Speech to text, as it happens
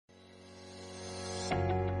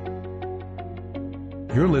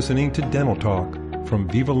You're listening to Dental Talk from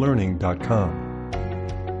VivaLearning.com.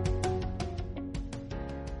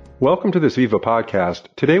 Welcome to this Viva podcast.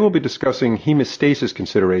 Today we'll be discussing hemostasis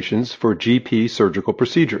considerations for GP surgical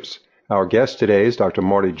procedures. Our guest today is Dr.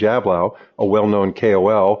 Marty Jablow, a well-known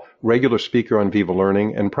KOL, regular speaker on Viva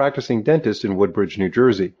Learning, and practicing dentist in Woodbridge, New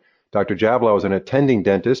Jersey. Dr. Jablow is an attending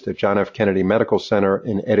dentist at John F. Kennedy Medical Center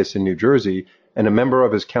in Edison, New Jersey, and a member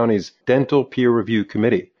of his county's Dental Peer Review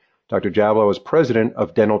Committee. Dr. Jablow is president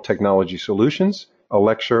of Dental Technology Solutions, a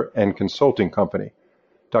lecture and consulting company.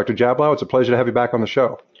 Dr. Jablow, it's a pleasure to have you back on the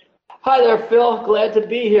show. Hi there, Phil. Glad to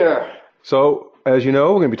be here. So, as you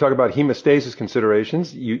know, we're going to be talking about hemostasis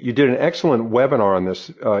considerations. You did an excellent webinar on this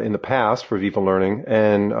in the past for Viva Learning,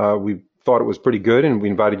 and we thought it was pretty good, and we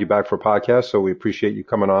invited you back for a podcast, so we appreciate you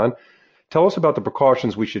coming on. Tell us about the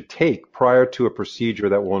precautions we should take prior to a procedure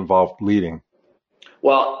that will involve bleeding.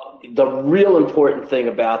 Well, the real important thing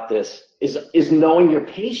about this is knowing your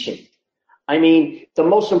patient. I mean, the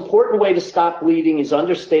most important way to stop bleeding is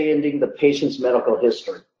understanding the patient's medical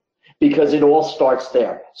history, because it all starts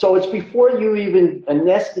there. So it's before you even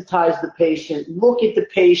anesthetize the patient, look at the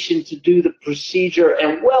patient to do the procedure,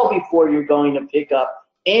 and well before you're going to pick up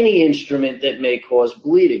any instrument that may cause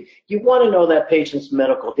bleeding. You want to know that patient's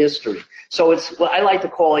medical history. So it's what I like to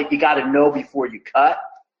call it, you got to know before you cut.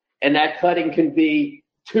 And that cutting can be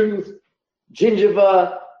tooth,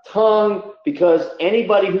 gingiva, tongue, because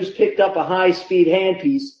anybody who's picked up a high-speed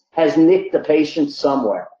handpiece has nicked the patient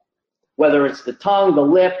somewhere. Whether it's the tongue, the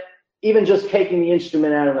lip, even just taking the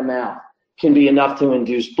instrument out of the mouth can be enough to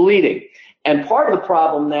induce bleeding. And part of the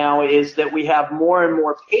problem now is that we have more and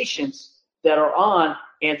more patients that are on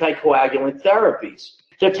anticoagulant therapies.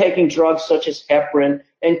 They're taking drugs such as heparin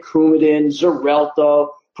and Coumadin, Xarelto,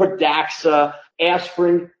 Pradaxa,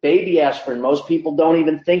 aspirin, baby aspirin. Most people don't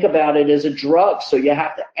even think about it as a drug, so you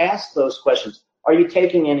have to ask those questions. Are you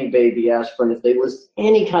taking any baby aspirin? If they list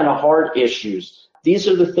any kind of heart issues, these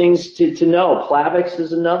are the things to know. Plavix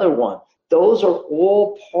is another one. Those are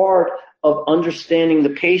all part of understanding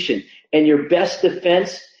the patient. And your best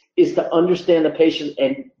defense is to understand the patient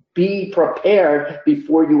and be prepared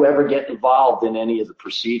before you ever get involved in any of the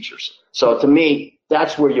procedures. So to me,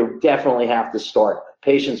 that's where you definitely have to start,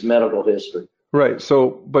 patient's medical history. Right.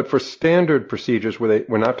 So, but for standard procedures, we're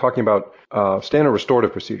not talking about standard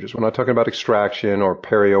restorative procedures. We're not talking about extraction or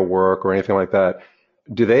perio work or anything like that.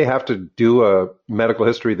 Do they have to do a medical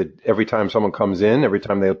history that every time someone comes in, every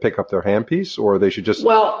time they pick up their handpiece, or they should just...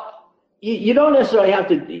 Well, you don't necessarily have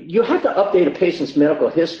to. You have to update a patient's medical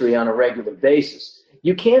history on a regular basis.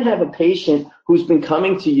 You can't have a patient who's been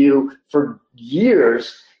coming to you for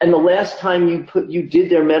years, and the last time you did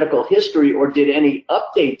their medical history or did any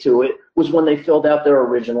update to it was when they filled out their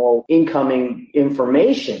original incoming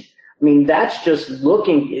information. I mean, that's just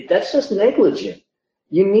negligent.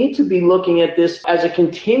 You need to be looking at this as a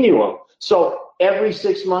continuum. So every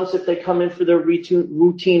 6 months, if they come in for their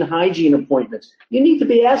routine hygiene appointments, you need to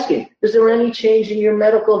be asking, is there any change in your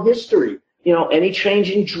medical history? Any change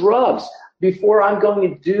in drugs before I'm going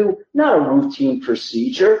to do not a routine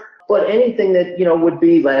procedure, but anything that, would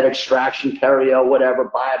be lead extraction, perio, whatever,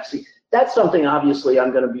 biopsy. That's something obviously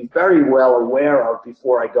I'm going to be very well aware of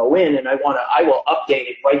before I go in, and I will update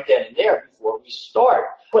it right then and there before we start.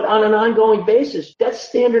 But on an ongoing basis, that's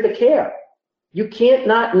standard of care. You can't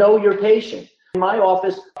not know your patient. In my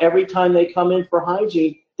office, every time they come in for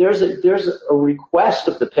hygiene, there's a request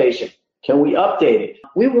of the patient. Can we update it?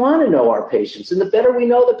 We want to know our patients, and the better we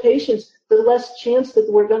know the patients, the less chance that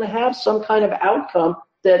we're going to have some kind of outcome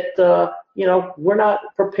that we're not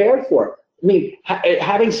prepared for. I mean,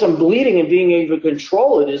 having some bleeding and being able to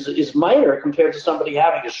control it is minor compared to somebody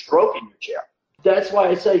having a stroke in your chair. That's why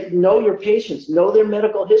I say know your patients, know their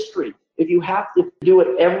medical history. If you have to do it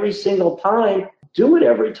every single time, do it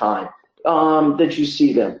every time that you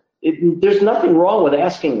see them. There's nothing wrong with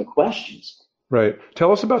asking the questions. Right.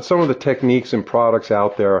 Tell us about some of the techniques and products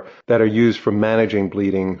out there that are used for managing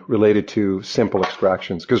bleeding related to simple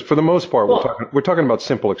extractions. Because for the most part, we're talking about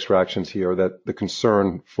simple extractions here, that the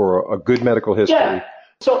concern for a good medical history. Yeah.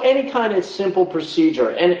 So any kind of simple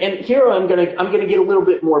procedure. And here I'm gonna get a little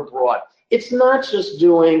bit more broad. It's not just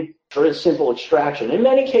doing a simple extraction. In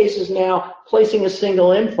many cases now, placing a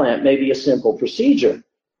single implant may be a simple procedure.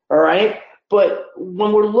 All right? But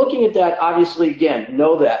when we're looking at that, obviously, again,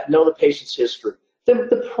 know the patient's history.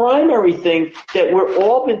 The primary thing that we're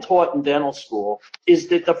all been taught in dental school is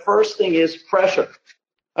that the first thing is pressure.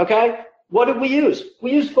 Okay? What did we use?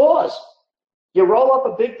 We used gauze. You roll up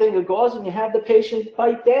a big thing of gauze and you have the patient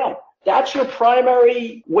bite down. That's your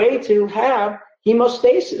primary way to have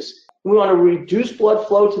hemostasis. We want to reduce blood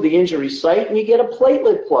flow to the injury site, and you get a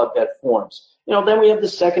platelet plug that forms. Then we have the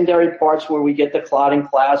secondary parts where we get the clotting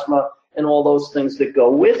plasma and all those things that go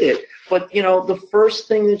with it. But, the first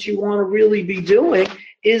thing that you want to really be doing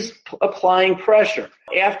is applying pressure.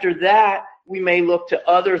 After that, we may look to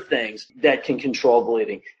other things that can control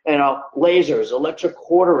bleeding. Lasers, electric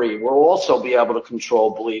cautery will also be able to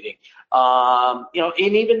control bleeding. And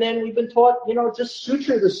even then we've been taught, just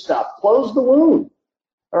suture the stuff, close the wound.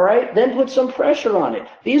 All right, then put some pressure on it.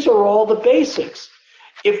 These are all the basics.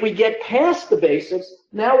 If we get past the basics,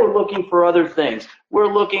 now we're looking for other things.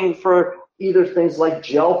 We're looking for either things like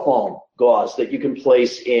gel foam gauze that you can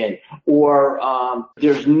place in, or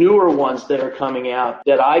there's newer ones that are coming out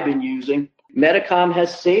that I've been using. Medicom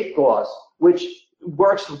has Safe Gauze, which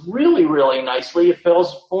works really, really nicely. It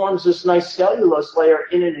forms this nice cellulose layer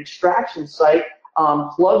in an extraction site,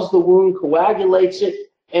 plugs the wound, coagulates it,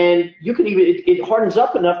 and you can even, it hardens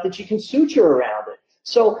up enough that you can suture around it.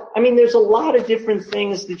 So, there's a lot of different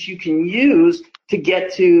things that you can use to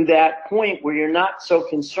get to that point where you're not so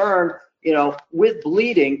concerned, with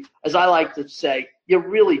bleeding. As I like to say, you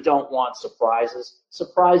really don't want surprises.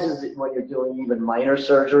 Surprises when you're doing even minor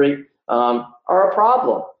surgery are a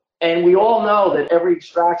problem. And we all know that every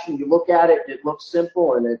extraction, you look at it, it looks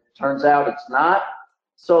simple, and it turns out it's not.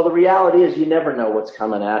 So the reality is you never know what's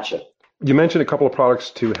coming at you. You mentioned a couple of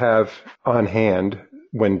products to have on hand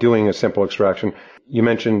when doing a simple extraction. You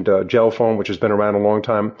mentioned gel foam, which has been around a long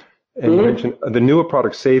time. And you mentioned the newer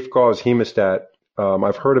product, Safe Gauze Hemostat.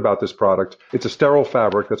 I've heard about this product. It's a sterile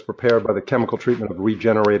fabric that's prepared by the chemical treatment of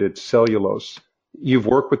regenerated cellulose. You've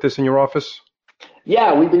worked with this in your office?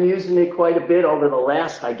 Yeah, we've been using it quite a bit over the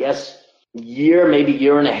last, year, maybe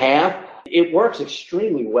year and a half. It works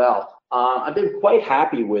extremely well. I've been quite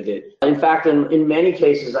happy with it. In fact, in many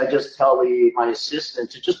cases, I just tell my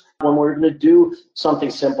assistant to just, when we're going to do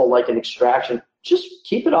something simple like an extraction, just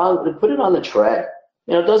keep it on, put it on the tray.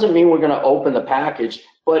 It doesn't mean we're going to open the package,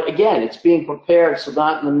 but again, it's being prepared so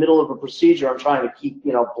not in the middle of a procedure I'm trying to keep,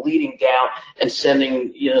 bleeding down and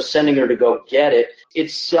sending her to go get it.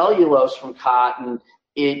 It's cellulose from cotton.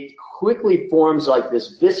 It quickly forms like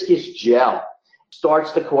this viscous gel,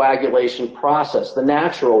 starts the coagulation process, the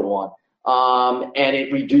natural one, and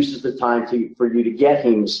it reduces the time for you to get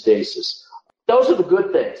hemostasis. Those are the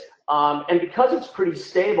good things. And because it's pretty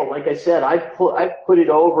stable, like I said, I put it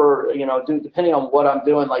over, depending on what I'm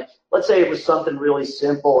doing. Like, let's say it was something really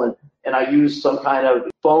simple and I used some kind of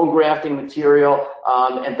bone grafting material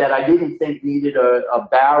and that I didn't think needed a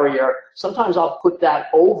barrier. Sometimes I'll put that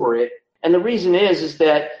over it. And the reason is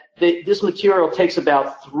that this material takes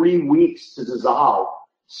about 3 weeks to dissolve.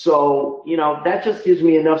 So, that just gives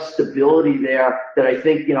me enough stability there that I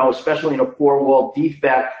think, especially in a 4-wall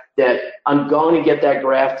defect, that I'm going to get that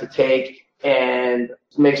graft to take, and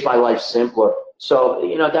it makes my life simpler. So,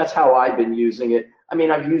 that's how I've been using it.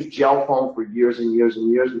 I've used gel foam for years and years and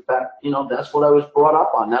years. In fact, that's what I was brought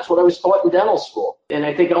up on. That's what I was taught in dental school. And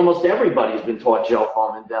I think almost everybody's been taught gel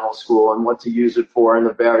foam in dental school and what to use it for and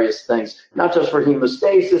the various things, not just for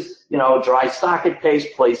hemostasis, dry socket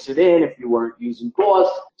paste, place it in if you weren't using gauze.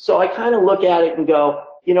 So I kind of look at it and go,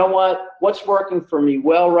 you know what? What's working for me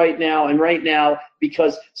well right now? And right now,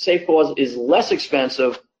 because Safe Gauze is less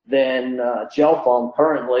expensive than gel foam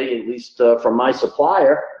currently, at least from my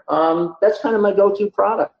supplier, that's kind of my go-to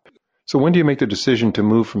product. So when do you make the decision to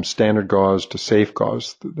move from standard gauze to Safe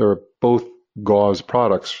Gauze? They're both gauze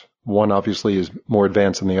products. One obviously is more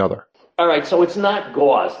advanced than the other. All right, so it's not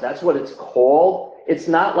gauze. That's what it's called. It's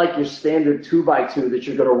not like your standard 2x2 that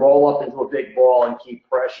you're going to roll up into a big ball and keep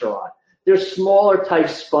pressure on. They're smaller type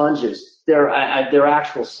sponges. Their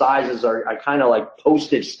actual sizes are kind of like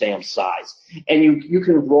postage stamp size. And you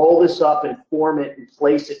can roll this up and form it and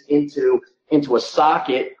place it into a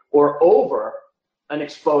socket or over an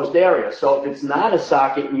exposed area. So if it's not a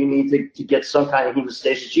socket and you need to get some kind of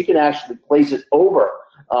hemostasis, you can actually place it over,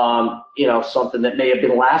 something that may have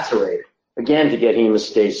been lacerated, again, to get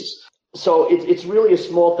hemostasis. So it's really a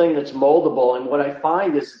small thing that's moldable. And what I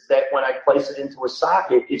find is that when I place it into a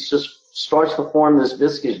socket, it just starts to form this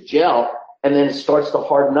viscous gel, and then it starts to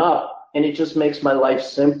harden up, and it just makes my life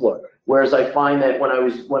simpler. Whereas I find that when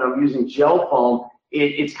I'm using gel foam,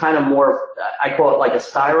 it's kind of more, I call it like a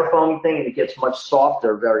styrofoam thing, and it gets much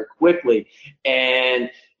softer very quickly. And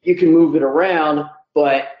you can move it around,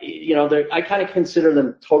 but I kind of consider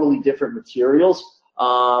them totally different materials,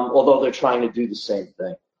 although they're trying to do the same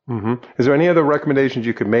thing. Mm-hmm. Is there any other recommendations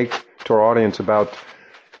you could make to our audience about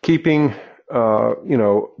keeping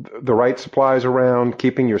the right supplies around,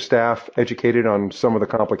 keeping your staff educated on some of the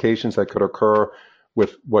complications that could occur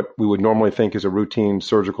with what we would normally think is a routine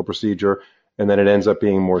surgical procedure, and then it ends up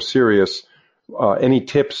being more serious. Any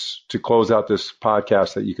tips to close out this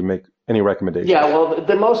podcast that you can make? Any recommendations? Yeah, well,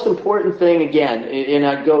 the most important thing, again,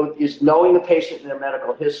 is knowing the patient and their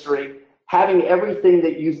medical history, having everything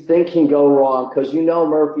that you think can go wrong, because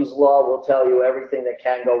Murphy's Law will tell you everything that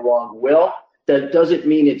can go wrong will. That doesn't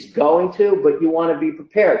mean it's going to, but you want to be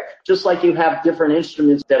prepared. Just like you have different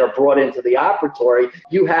instruments that are brought into the operatory,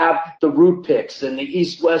 you have the root picks and the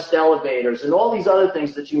east-west elevators and all these other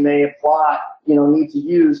things that you may apply, need to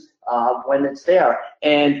use when it's there.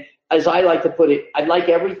 And as I like to put it, I'd like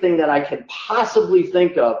everything that I can possibly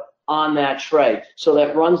think of on that tray. So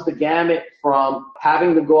that runs the gamut from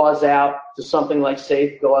having the gauze out to something like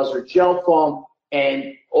safe gauze or gel foam,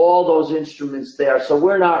 and all those instruments there. So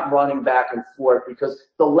we're not running back and forth, because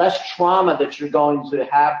the less trauma that you're going to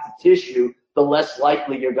have to tissue, the less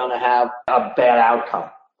likely you're going to have a bad outcome.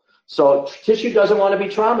 So tissue doesn't want to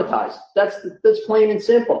be traumatized. That's plain and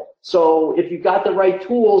simple. So if you've got the right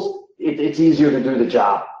tools, it's easier to do the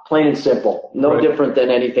job. Plain and simple. No right. Different than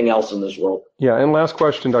anything else in this world. Yeah, and last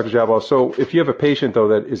question, Dr. Jablow. So if you have a patient, though,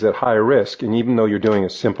 that is at high risk, and even though you're doing a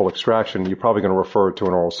simple extraction, you're probably going to refer to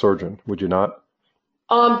an oral surgeon, would you not?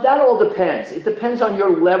 That all depends. It depends on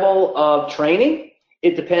your level of training.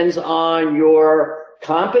 It depends on your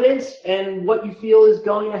competence and what you feel is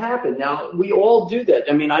going to happen. Now, we all do that.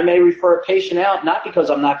 I mean, I may refer a patient out, not because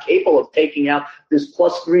I'm not capable of taking out this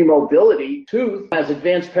 +3 mobility tooth, has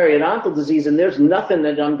advanced periodontal disease, and there's nothing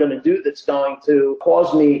that I'm going to do that's going to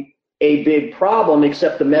cause me a big problem,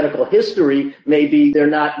 except the medical history. Maybe they're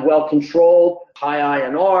not well controlled, high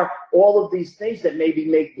INR, all of these things that maybe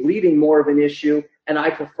make bleeding more of an issue, and I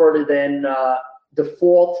prefer to then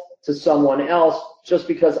default to someone else just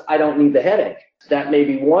because I don't need the headache. That may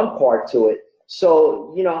be one part to it.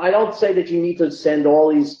 So, I don't say that you need to send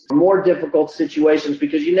all these more difficult situations,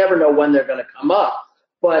 because you never know when they're going to come up.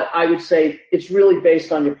 But I would say it's really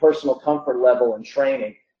based on your personal comfort level and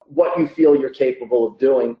training, what you feel you're capable of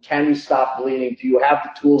doing. Can you stop bleeding? Do you have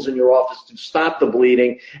the tools in your office to stop the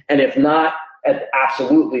bleeding? And if not,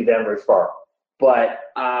 absolutely then refer. But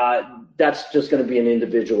that's just going to be an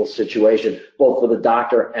individual situation, both for the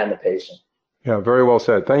doctor and the patient. Yeah, very well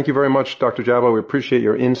said. Thank you very much, Dr. Jablow. We appreciate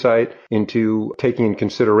your insight into taking in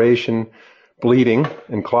consideration bleeding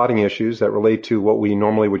and clotting issues that relate to what we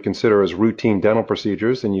normally would consider as routine dental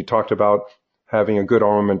procedures. And you talked about having a good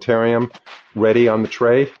armamentarium ready on the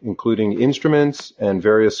tray, including instruments and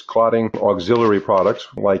various clotting auxiliary products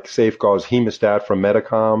like Safe Gauze Hemostat from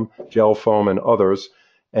Medicom, Gel Foam, and others.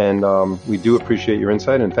 And we do appreciate your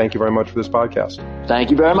insight, and thank you very much for this podcast.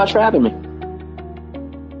 Thank you very much for having me.